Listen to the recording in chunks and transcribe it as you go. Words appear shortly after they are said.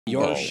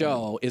Your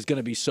show is going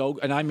to be so,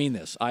 and I mean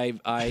this.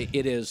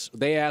 It is.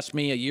 They asked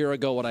me a year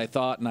ago what I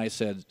thought, and I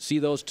said, "See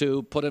those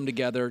two, put them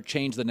together,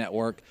 change the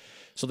network."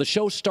 So the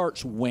show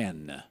starts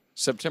when?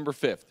 September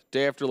 5th,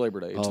 day after Labor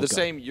Day. It's the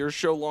same. Your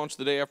show launched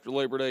the day after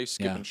Labor Day.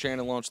 Skip and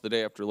Shannon launched the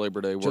day after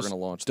Labor Day. We're going to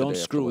launch the day after Labor Day.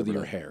 Don't screw with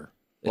your hair.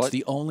 It's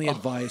the only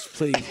advice,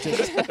 please.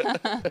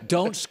 Just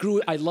don't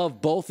screw. I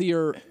love both of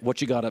your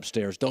what you got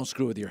upstairs. Don't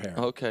screw with your hair.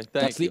 Okay,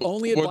 that's the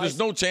only advice. Well, there's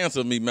no chance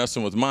of me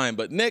messing with mine.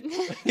 But Nick,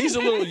 he's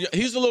a little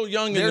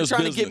young in this business. They're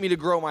trying to get me to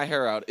grow my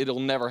hair out. It'll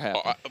never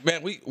happen.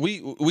 Man,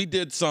 we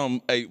did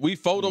some. We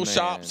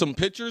photoshopped some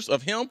pictures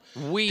of him.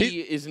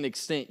 Is an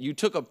extent. You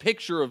took a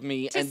picture of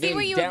me and then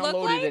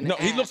downloaded an No,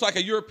 he looks like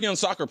a European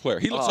soccer player.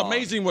 He looks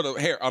amazing with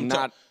a hair.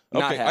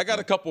 Okay, I got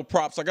a couple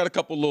props. I got a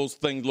couple little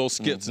things, little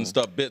skits and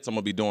stuff, bits I'm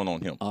going to be doing on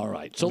him. All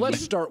right. So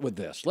let's start with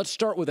this. Let's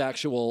start with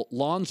actual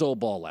Lonzo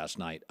Ball last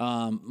night.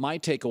 My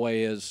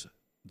takeaway is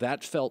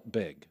that felt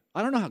big.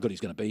 I don't know how good he's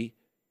going to be,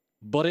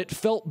 but it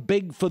felt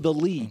big for the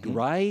league,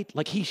 right?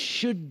 Like he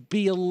should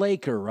be a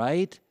Laker,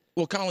 right?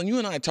 Well, Colin, you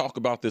and I talk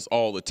about this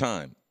all the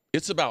time.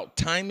 It's about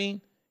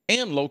timing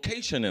and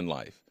location in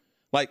life.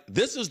 Like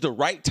this is the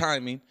right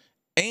timing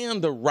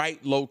and the right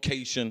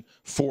location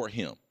for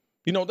him.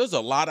 You know, there's a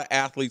lot of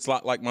athletes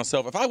like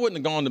myself. If I wouldn't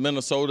have gone to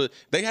Minnesota,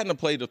 they hadn't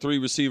played a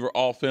 3-receiver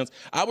offense,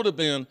 I would have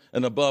been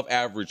an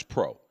above-average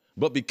pro.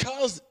 But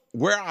because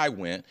where I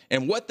went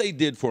and what they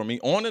did for me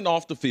on and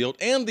off the field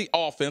and the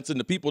offense and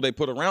the people they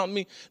put around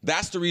me,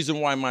 that's the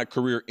reason why my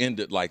career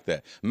ended like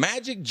that.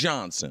 Magic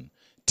Johnson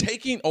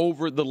taking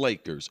over the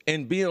Lakers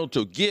and being able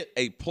to get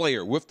a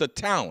player with the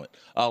talent,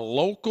 a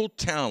local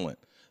talent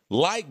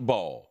like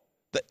Ball,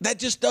 that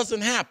just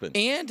doesn't happen.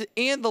 And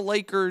the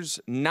Lakers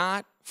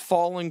not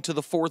falling to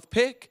the 4th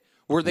pick,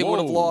 where they would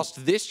have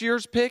lost this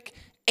year's pick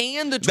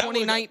and the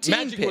 2019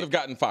 Magic pick. would have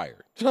gotten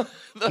fired.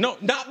 No,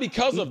 not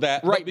because of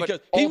that, right? But because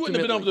he wouldn't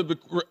have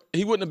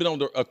been able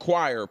to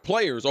acquire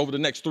players over the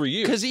next 3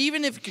 years. Because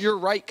even if you're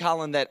right,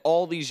 Colin, that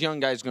all these young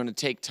guys are going to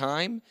take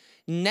time,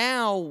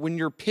 now when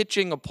you're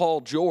pitching a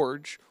Paul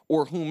George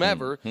or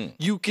whomever,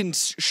 you can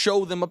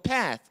show them a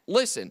path.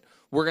 Listen,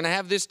 we're going to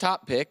have this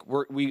top pick.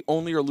 We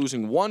only are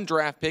losing one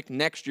draft pick,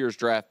 next year's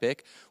draft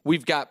pick.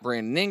 We've got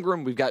Brandon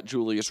Ingram. We've got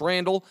Julius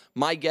Randle.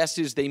 My guess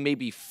is they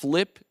maybe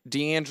flip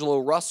D'Angelo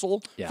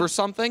Russell for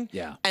something.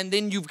 Yeah. And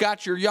then you've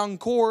got your young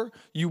core.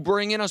 You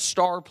bring in a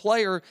star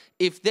player.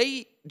 If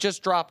they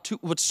just drop two,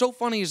 what's so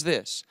funny is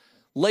this.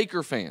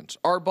 Laker fans,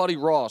 our buddy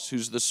Ross,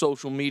 who's the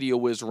social media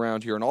whiz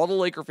around here, and all the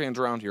Laker fans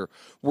around here,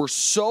 were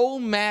so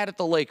mad at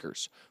the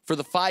Lakers for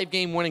the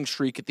 5-game winning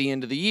streak at the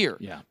end of the year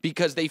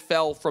because they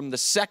fell from the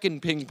 2nd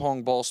ping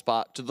pong ball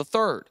spot to the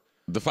 3rd.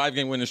 The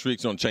 5-game winning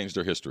streaks don't change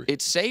their history.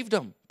 It saved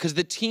them because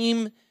the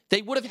team,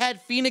 they would have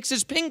had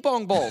Phoenix's ping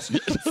pong balls.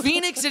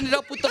 Phoenix ended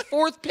up with the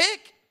 4th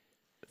pick.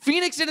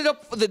 Phoenix ended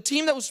up, the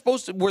team that was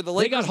supposed to, where the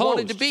Lakers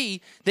wanted to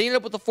be, they ended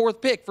up with the 4th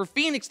pick. For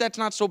Phoenix, that's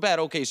not so bad.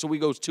 Okay, so we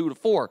goes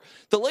 2-4.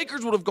 The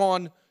Lakers would have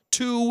gone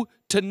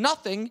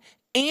 2-0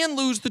 and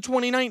lose the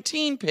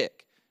 2019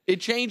 pick.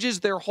 It changes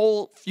their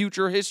whole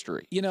future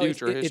history. You know,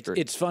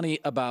 it's funny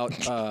about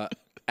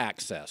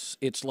access.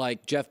 It's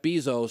like Jeff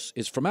Bezos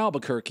is from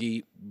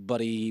Albuquerque,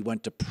 but he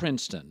went to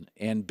Princeton,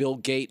 and Bill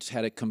Gates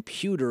had a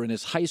computer in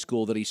his high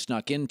school that he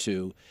snuck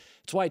into.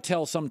 That's why I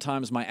tell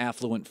sometimes my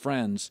affluent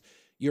friends,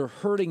 you're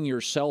hurting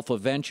yourself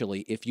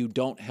eventually if you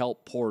don't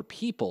help poor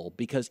people,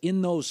 because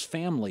in those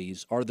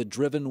families are the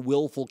driven,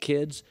 willful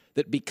kids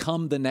that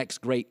become the next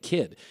great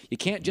kid. You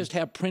can't just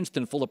have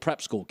Princeton full of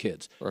prep school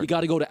kids. Right. You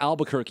got to go to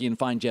Albuquerque and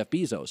find Jeff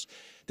Bezos.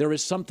 There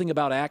is something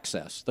about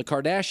access. The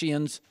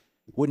Kardashians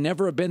would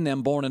never have been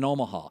them born in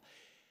Omaha.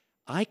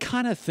 I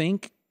kind of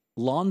think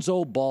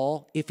Lonzo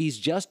Ball, if he's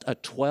just a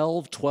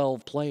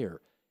 12-12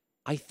 player,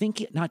 I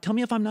think, now tell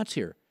me if I'm nuts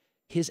here,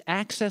 his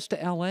access to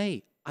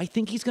L.A., I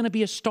think he's going to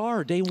be a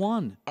star day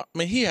one. I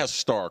mean, he has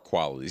star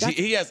qualities.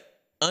 He has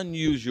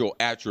unusual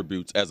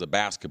attributes as a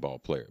basketball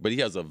player, but he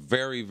has a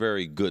very,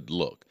 very good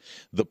look.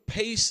 The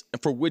pace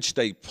for which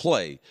they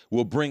play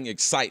will bring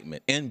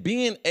excitement. And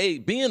being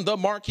the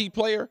marquee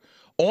player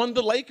on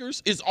the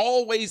Lakers is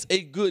always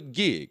a good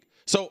gig.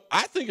 So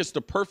I think it's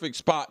the perfect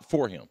spot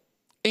for him.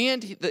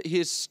 And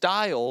his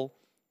style,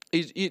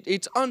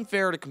 it's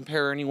unfair to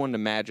compare anyone to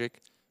Magic.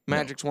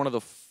 Magic's one of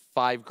the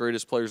 5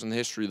 greatest players in the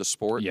history of the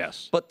sport.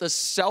 Yes. But the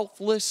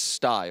selfless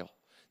style,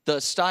 the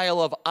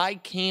style of I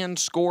can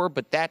score,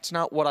 but that's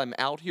not what I'm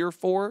out here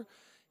for.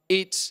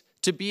 It's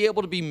to be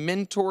able to be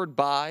mentored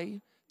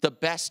by the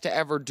best to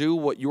ever do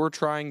what you're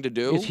trying to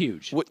do. It's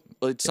huge.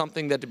 It's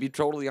something that, to be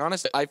totally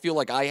honest, I feel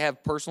like I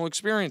have personal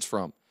experience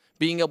from.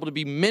 Being able to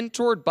be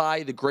mentored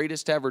by the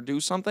greatest to ever do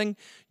something,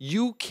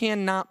 you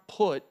cannot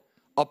put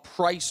a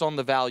price on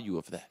the value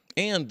of that.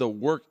 And the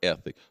work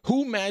ethic.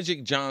 Who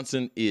Magic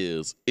Johnson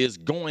is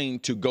going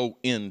to go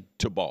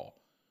into Ball.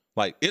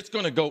 Like, it's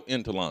going to go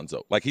into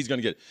Lonzo. Like, he's going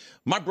to get it.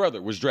 My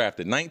brother was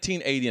drafted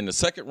 1980 in the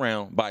 2nd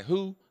round by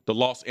who? The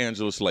Los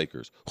Angeles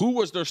Lakers. Who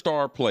was their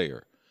star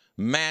player?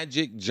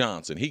 Magic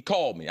Johnson. He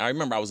called me. I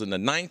remember I was in the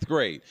 9th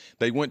grade.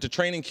 They went to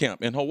training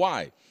camp in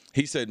Hawaii.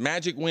 He said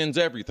Magic wins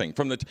everything.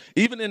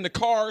 Even in the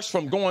cars,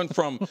 from going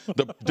from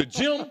the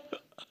gym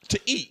to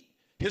eat.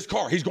 His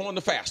car, he's going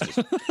the fastest.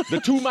 The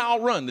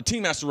 2-mile run, the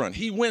team has to run.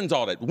 He wins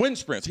all that. Wind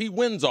sprints, he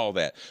wins all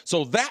that.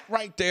 So that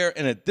right there,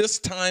 and at this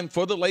time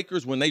for the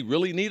Lakers, when they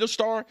really need a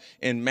star,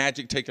 and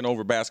Magic taking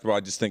over basketball, I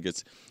just think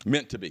it's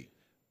meant to be.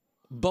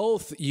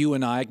 Both you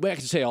and I can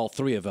say all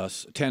three of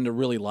us, tend to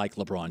really like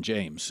LeBron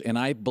James. And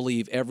I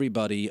believe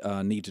everybody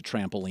needs a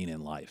trampoline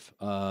in life.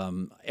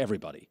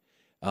 Everybody.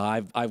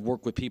 I've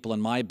worked with people in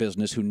my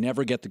business who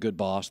never get the good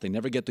boss. They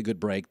never get the good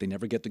break. They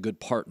never get the good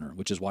partner,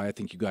 which is why I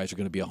think you guys are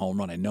going to be a home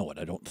run. I know it.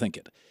 I don't think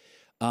it.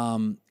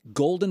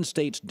 Golden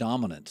State's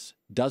dominance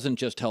doesn't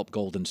just help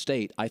Golden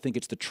State. I think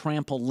it's the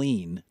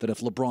trampoline that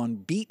if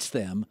LeBron beats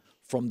them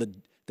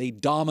they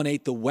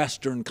dominate the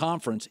Western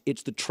Conference,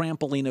 it's the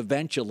trampoline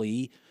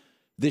eventually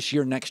this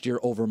year, next year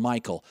over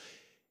Michael.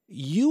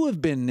 You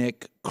have been,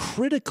 Nick,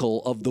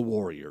 critical of the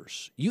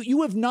Warriors.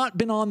 You have not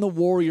been on the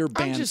Warrior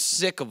band. I'm just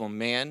sick of them,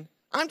 man.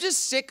 I'm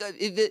just sick of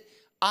it.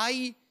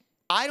 I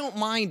don't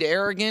mind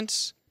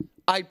arrogance.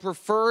 I'd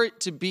prefer it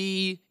to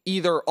be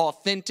either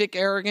authentic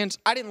arrogance.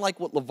 I didn't like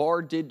what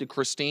LeVar did to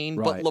Kristine,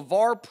 right. But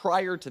LeVar,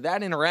 prior to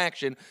that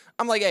interaction,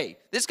 I'm like, hey,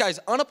 this guy's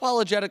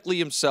unapologetically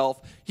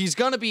himself. He's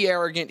going to be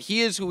arrogant.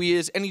 He is who he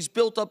is, and he's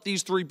built up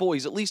these 3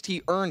 boys. At least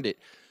he earned it.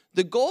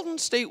 The Golden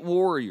State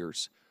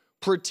Warriors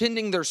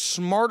pretending they're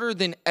smarter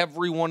than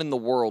everyone in the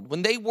world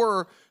when they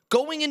were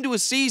going into a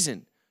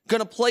season going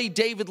to play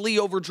David Lee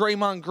over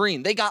Draymond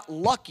Green. They got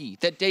lucky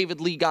that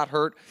David Lee got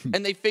hurt,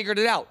 and they figured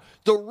it out.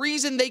 The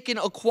reason they can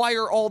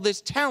acquire all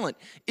this talent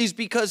is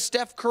because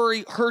Steph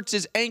Curry hurts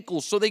his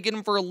ankles, so they get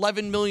him for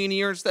 $11 million a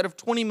year instead of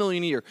 $20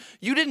 million a year.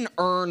 You didn't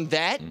earn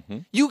that.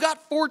 You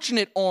got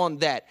fortunate on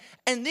that.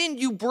 And then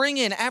you bring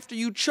in, after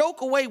you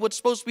choke away what's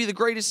supposed to be the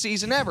greatest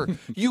season ever,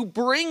 you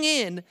bring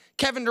in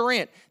Kevin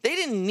Durant. They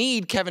didn't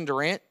need Kevin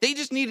Durant. They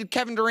just needed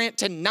Kevin Durant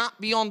to not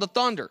be on the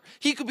Thunder.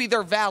 He could be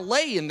their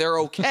valet, and they're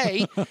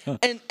okay.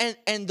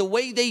 and the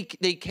way they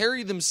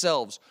carry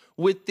themselves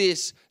with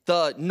this,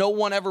 no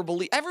one ever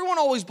believed. Everyone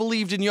always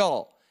believed in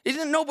y'all.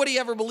 Nobody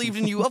ever believed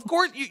in you. Of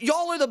course,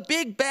 y'all are the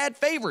big bad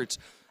favorites.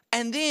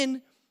 And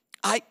then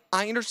I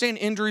understand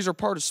injuries are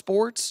part of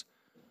sports,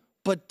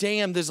 but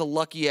damn, there's a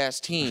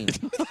lucky-ass team.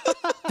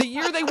 The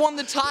year they won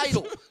the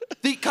title,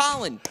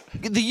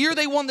 the year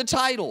they won the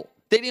title,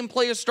 they didn't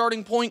play a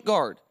starting point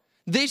guard.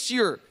 This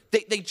year,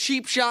 they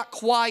cheap shot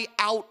Kawhi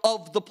out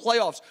of the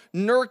playoffs.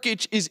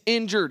 Nurkic is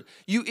injured.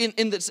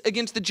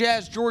 Against the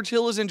Jazz, George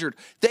Hill is injured.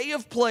 They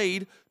have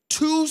played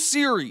 2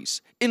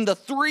 series in the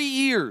 3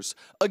 years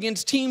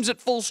against teams at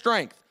full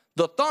strength.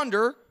 The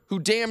Thunder, who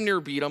damn near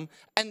beat them,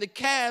 and the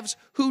Cavs,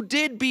 who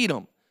did beat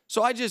them.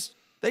 So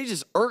they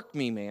just irk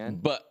me, man.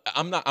 But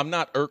I'm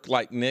not irked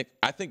like Nick.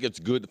 I think it's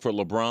good for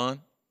LeBron,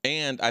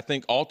 and I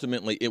think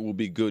ultimately it will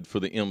be good for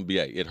the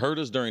NBA. It hurt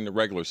us during the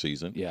regular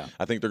season. Yeah.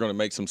 I think they're going to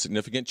make some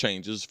significant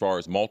changes as far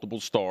as multiple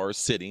stars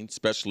sitting,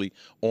 especially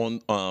on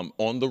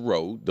the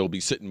road. They'll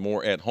be sitting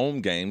more at home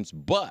games,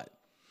 but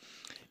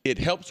it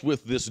helps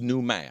with this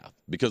new math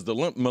because the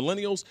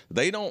millennials,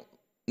 they don't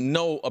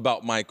know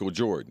about Michael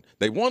Jordan.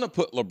 They want to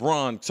put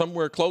LeBron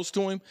somewhere close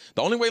to him.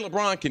 The only way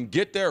LeBron can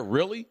get there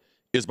really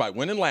is by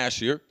winning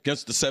last year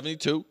against the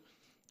 72,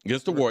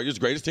 against the Warriors,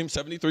 greatest team,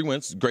 73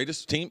 wins,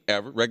 greatest team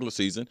ever, regular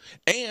season,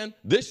 and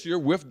this year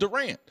with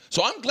Durant.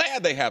 So I'm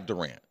glad they have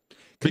Durant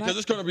because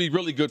it's going to be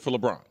really good for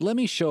LeBron. Let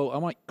me I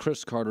want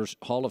Chris Carter's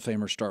Hall of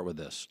Famer start with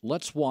this.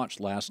 Let's watch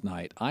last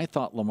night. I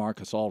thought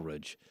LaMarcus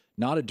Aldridge,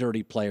 not a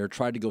dirty player,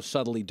 tried to go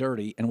subtly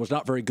dirty and was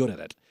not very good at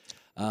it.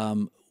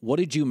 What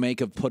did you make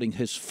of putting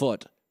his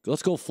foot?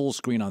 Let's go full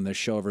screen on this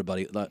show,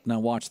 everybody. Now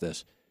watch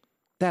this.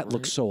 That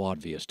looks so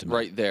obvious to me.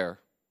 Right there.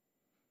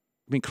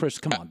 I mean, Chris,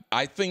 come on.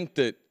 I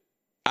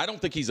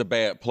don't think he's a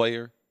bad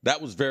player.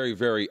 That was very,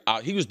 very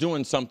he was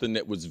doing something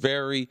that was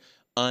very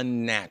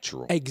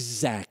unnatural.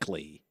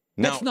 Exactly.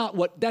 Now,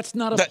 that's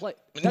not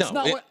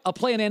what a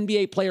play an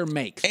NBA player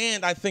makes.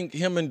 And I think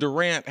him and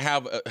Durant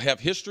have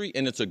history,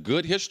 and it's a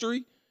good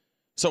history.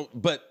 So,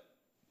 but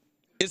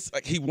it's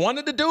like he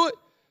wanted to do it.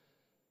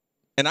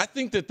 And I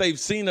think that they've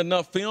seen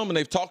enough film and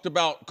they've talked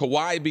about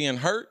Kawhi being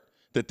hurt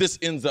that this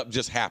ends up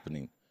just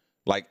happening.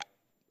 Like,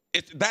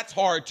 that's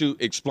hard to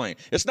explain.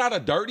 It's not a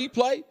dirty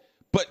play,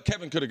 but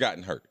Kevin could have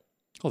gotten hurt.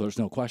 Oh, there's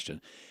no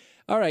question.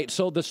 All right,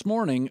 so this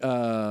morning,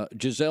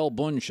 Gisele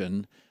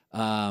Bundchen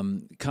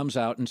comes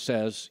out and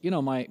says, you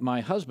know, my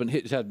husband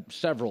has had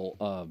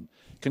several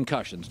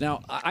concussions.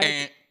 Now,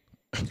 I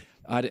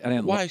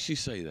didn't. Why does she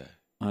say that?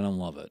 I don't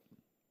love it.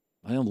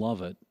 I don't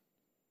love it.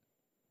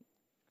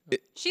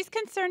 She's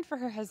concerned for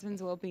her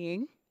husband's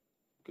well-being.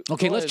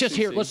 Okay, let's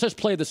just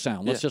play the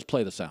sound. Let's just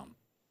play the sound.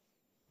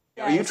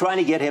 Are you trying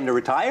to get him to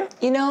retire?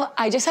 You know,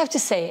 I just have to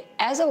say,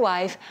 as a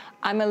wife,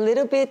 I'm a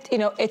little bit,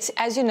 it's,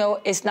 as you know,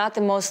 it's not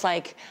the most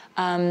like,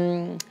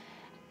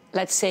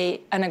 let's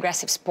say, an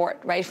aggressive sport,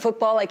 right?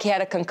 Football, like he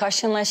had a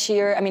concussion last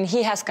year. I mean,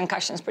 he has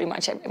concussions pretty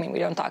much. I mean, we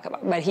don't talk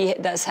about it, but he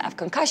does have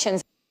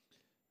concussions.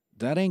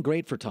 That ain't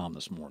great for Tom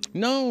this morning.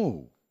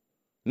 No,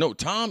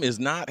 Tom is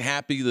not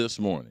happy this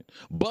morning.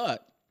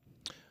 But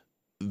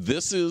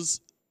this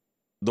is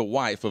the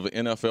wife of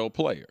an NFL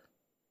player.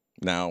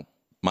 Now,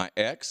 my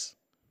ex,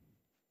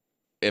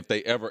 if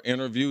they ever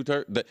interviewed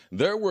her,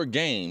 there were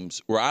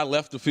games where I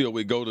left the field,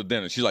 we'd go to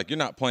dinner. She's like, you're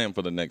not playing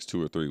for the next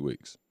 2 or 3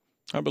 weeks.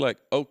 I'd be like,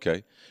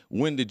 okay,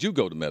 when did you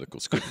go to medical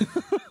school?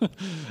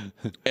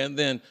 And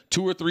then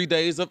 2 or 3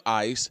 days of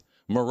ice,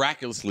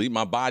 miraculously,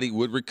 my body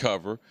would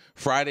recover.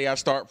 Friday, I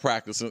start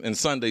practicing, and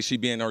Sunday,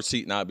 she'd be in her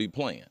seat and I'd be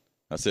playing.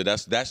 I said,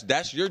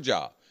 that's your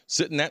job.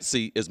 Sit in that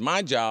seat. It's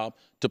my job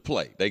to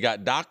play. They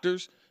got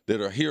doctors that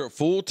are here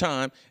full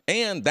time,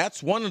 and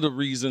that's one of the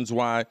reasons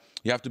why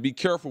you have to be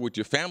careful with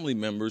your family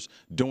members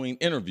doing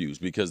interviews,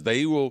 because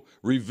they will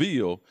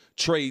reveal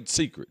trade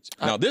secrets.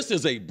 Now, this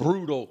is a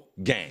brutal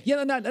game.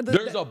 Yeah,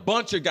 there's a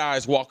bunch of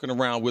guys walking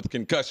around with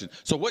concussion.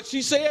 So what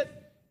she said,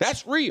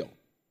 that's real.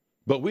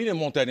 But we didn't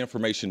want that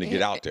information to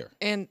get out there.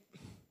 And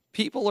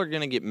people are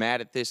going to get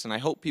mad at this, and I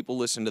hope people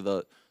listen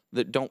to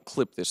don't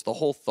clip this, the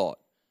whole thought.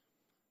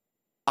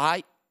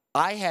 I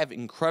have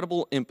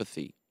incredible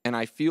empathy, and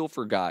I feel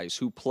for guys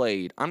who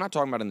played, I'm not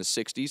talking about in the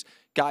 60s,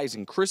 guys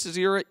in Chris's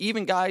era,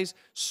 even guys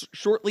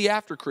shortly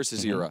after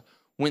Chris's era,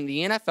 when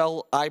the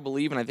NFL, I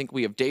believe, and I think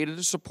we have data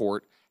to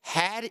support,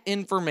 had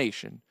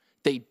information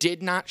they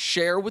did not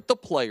share with the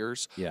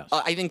players. Yes.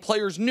 I think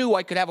players knew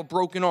I could have a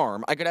broken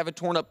arm. I could have a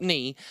torn up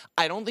knee.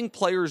 I don't think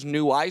players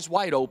knew, eyes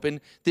wide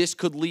open, this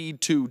could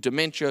lead to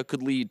dementia,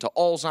 could lead to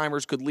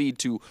Alzheimer's, could lead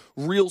to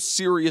real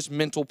serious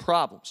mental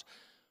problems.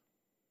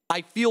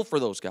 I feel for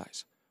those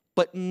guys.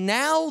 But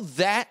now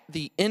that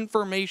the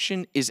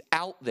information is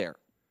out there.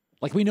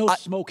 Like, we know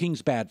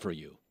smoking's bad for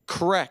you.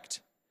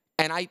 Correct.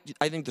 And I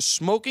think the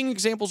smoking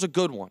example is a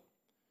good one.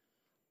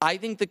 I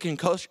think the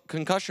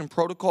concussion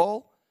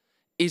protocol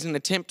is an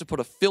attempt to put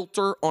a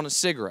filter on a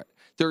cigarette.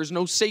 There is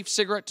no safe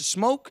cigarette to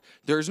smoke.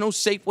 There is no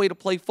safe way to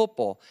play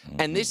football.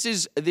 And this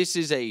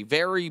is a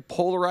very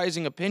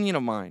polarizing opinion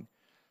of mine.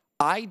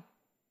 I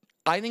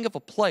think if a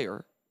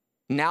player,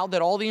 now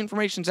that all the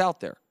information's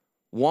out there,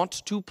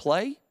 wants to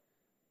play,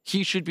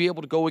 he should be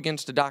able to go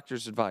against a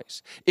doctor's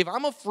advice. If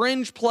I'm a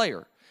fringe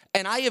player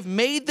and I have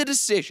made the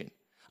decision,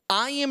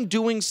 I am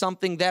doing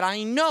something that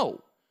I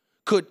know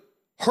could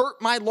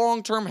hurt my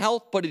long-term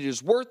health, but it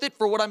is worth it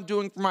for what I'm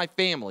doing for my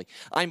family.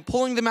 I'm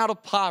pulling them out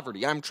of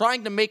poverty. I'm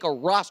trying to make a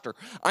roster.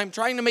 I'm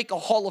trying to make a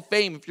Hall of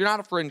Fame if you're not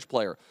a fringe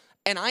player.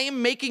 And I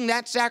am making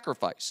that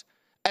sacrifice.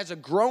 As a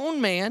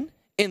grown man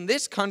in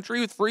this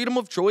country with freedom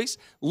of choice,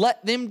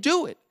 let them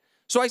do it.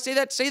 So I say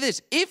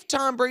this. If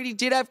Tom Brady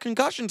did have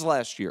concussions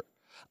last year,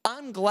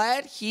 I'm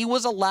glad he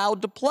was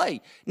allowed to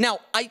play. Now,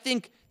 I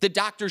think the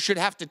doctor should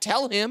have to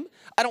tell him.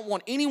 I don't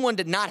want anyone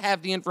to not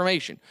have the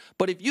information.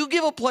 But if you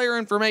give a player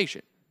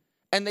information,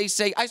 and they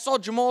say, I saw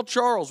Jamal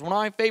Charles, one of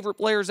my favorite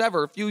players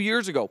ever, a few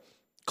years ago,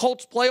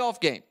 Colts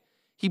playoff game.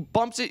 He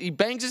bumps it, he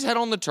bangs his head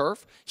on the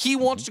turf. He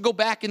wants to go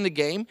back in the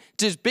game.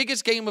 It's his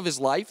biggest game of his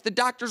life. The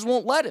doctors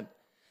won't let him.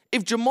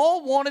 If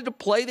Jamal wanted to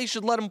play, they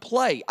should let him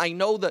play. I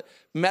know that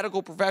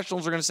medical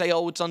professionals are going to say,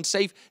 oh, it's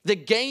unsafe. The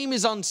game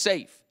is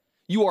unsafe.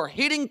 You are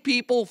hitting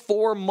people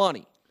for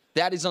money.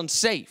 That is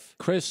unsafe.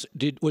 Cris,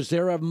 was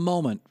there a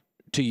moment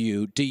to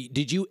you,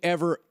 did you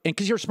ever, and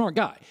because you're a smart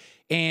guy,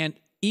 and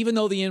even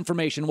though the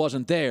information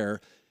wasn't there,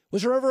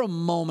 was there ever a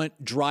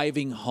moment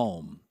driving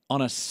home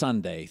on a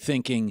Sunday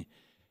thinking,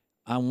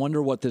 I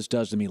wonder what this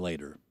does to me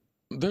later?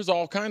 There's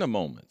all kind of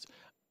moments.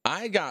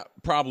 I got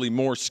probably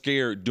more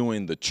scared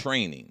doing the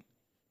training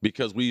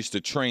because we used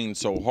to train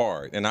so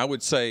hard. And I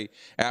would say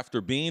after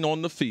being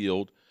on the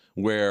field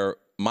where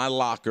my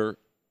locker,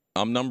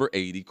 I'm number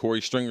 80,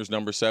 Corey Stringer's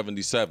number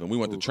 77. We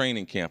went to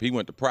training camp. He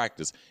went to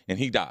practice, and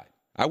he died.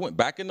 I went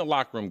back in the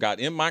locker room, got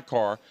in my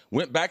car,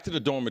 went back to the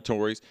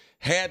dormitories,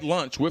 had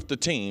lunch with the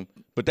team,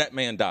 but that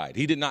man died.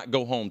 He did not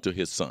go home to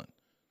his son.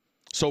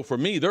 So for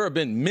me, there have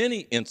been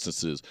many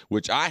instances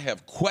which I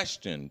have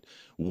questioned,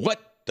 what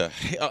the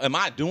hell am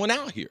I doing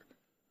out here?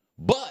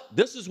 But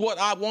this is what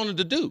I wanted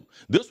to do.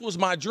 This was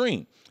my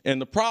dream.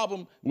 And the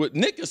problem with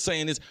Nick is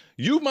saying is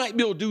you might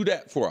be able to do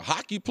that for a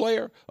hockey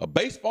player, a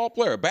baseball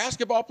player, a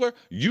basketball player.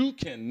 You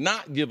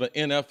cannot give an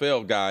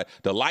NFL guy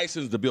the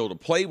license to be able to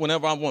play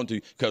whenever I want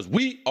to because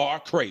we are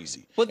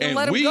crazy. But then and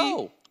let him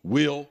go.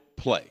 Will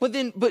play.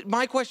 But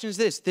my question is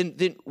this,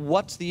 then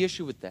what's the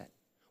issue with that?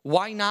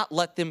 Why not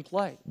let them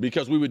play?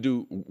 Because we would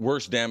do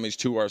worse damage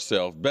to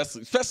ourselves,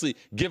 especially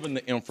given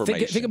the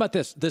information. Think about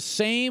this. The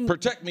same...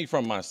 Protect me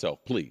from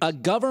myself, please. A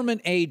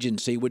government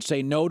agency would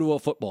say no to a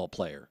football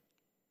player,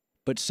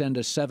 but send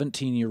a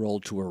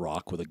 17-year-old to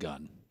Iraq with a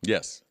gun.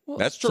 Yes,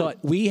 that's true. So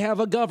we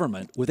have a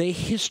government with a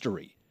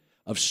history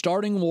of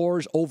starting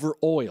wars over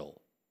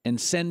oil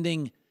and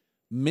sending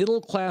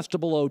middle-class to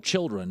below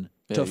children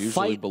to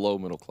fight... below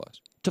middle class.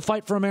 To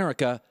fight for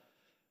America,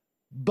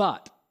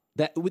 but...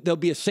 there'll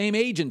be a same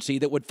agency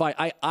that would fight.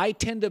 I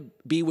tend to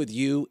be with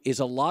you is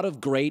a lot of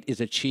great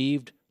is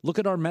achieved. Look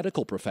at our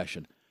medical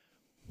profession.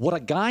 What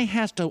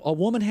a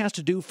woman has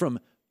to do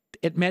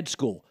at med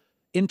school,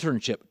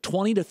 internship,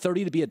 20 to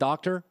 30 to be a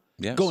doctor,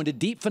 go into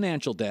deep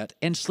financial debt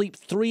and sleep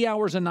 3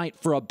 hours a night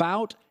for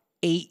about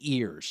 8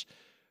 years.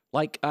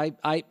 Like I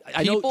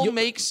People know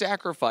make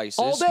sacrifices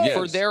all day.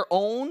 for their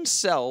own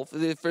self,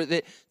 for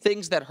the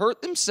things that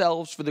hurt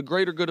themselves for the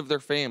greater good of their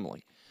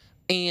family.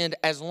 And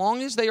as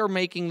long as they are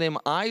making them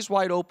eyes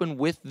wide open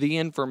with the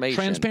information,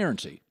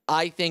 transparency.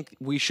 I think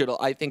we should.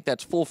 I think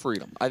that's full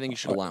freedom. I think you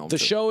should allow them. The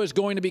show is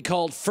going to be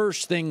called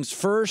First Things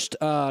First.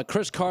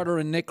 Chris Carter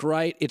and Nick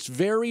Wright. It's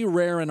very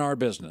rare in our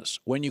business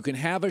when you can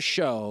have a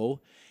show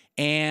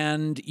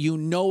and you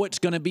know it's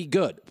going to be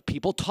good.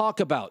 People talk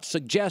about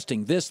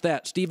suggesting this,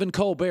 that. Stephen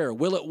Colbert,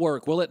 will it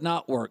work? Will it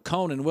not work?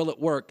 Conan, will it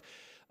work?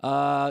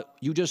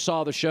 You just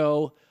saw the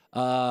show.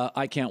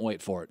 I can't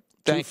wait for it.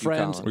 Thank Two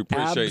friends, Colin. We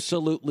appreciate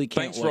absolutely you.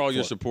 can't Thanks wait for all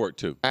your it. support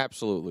too.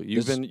 Absolutely,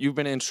 you've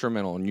been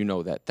instrumental, and you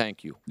know that.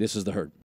 Thank you. This is The Herd.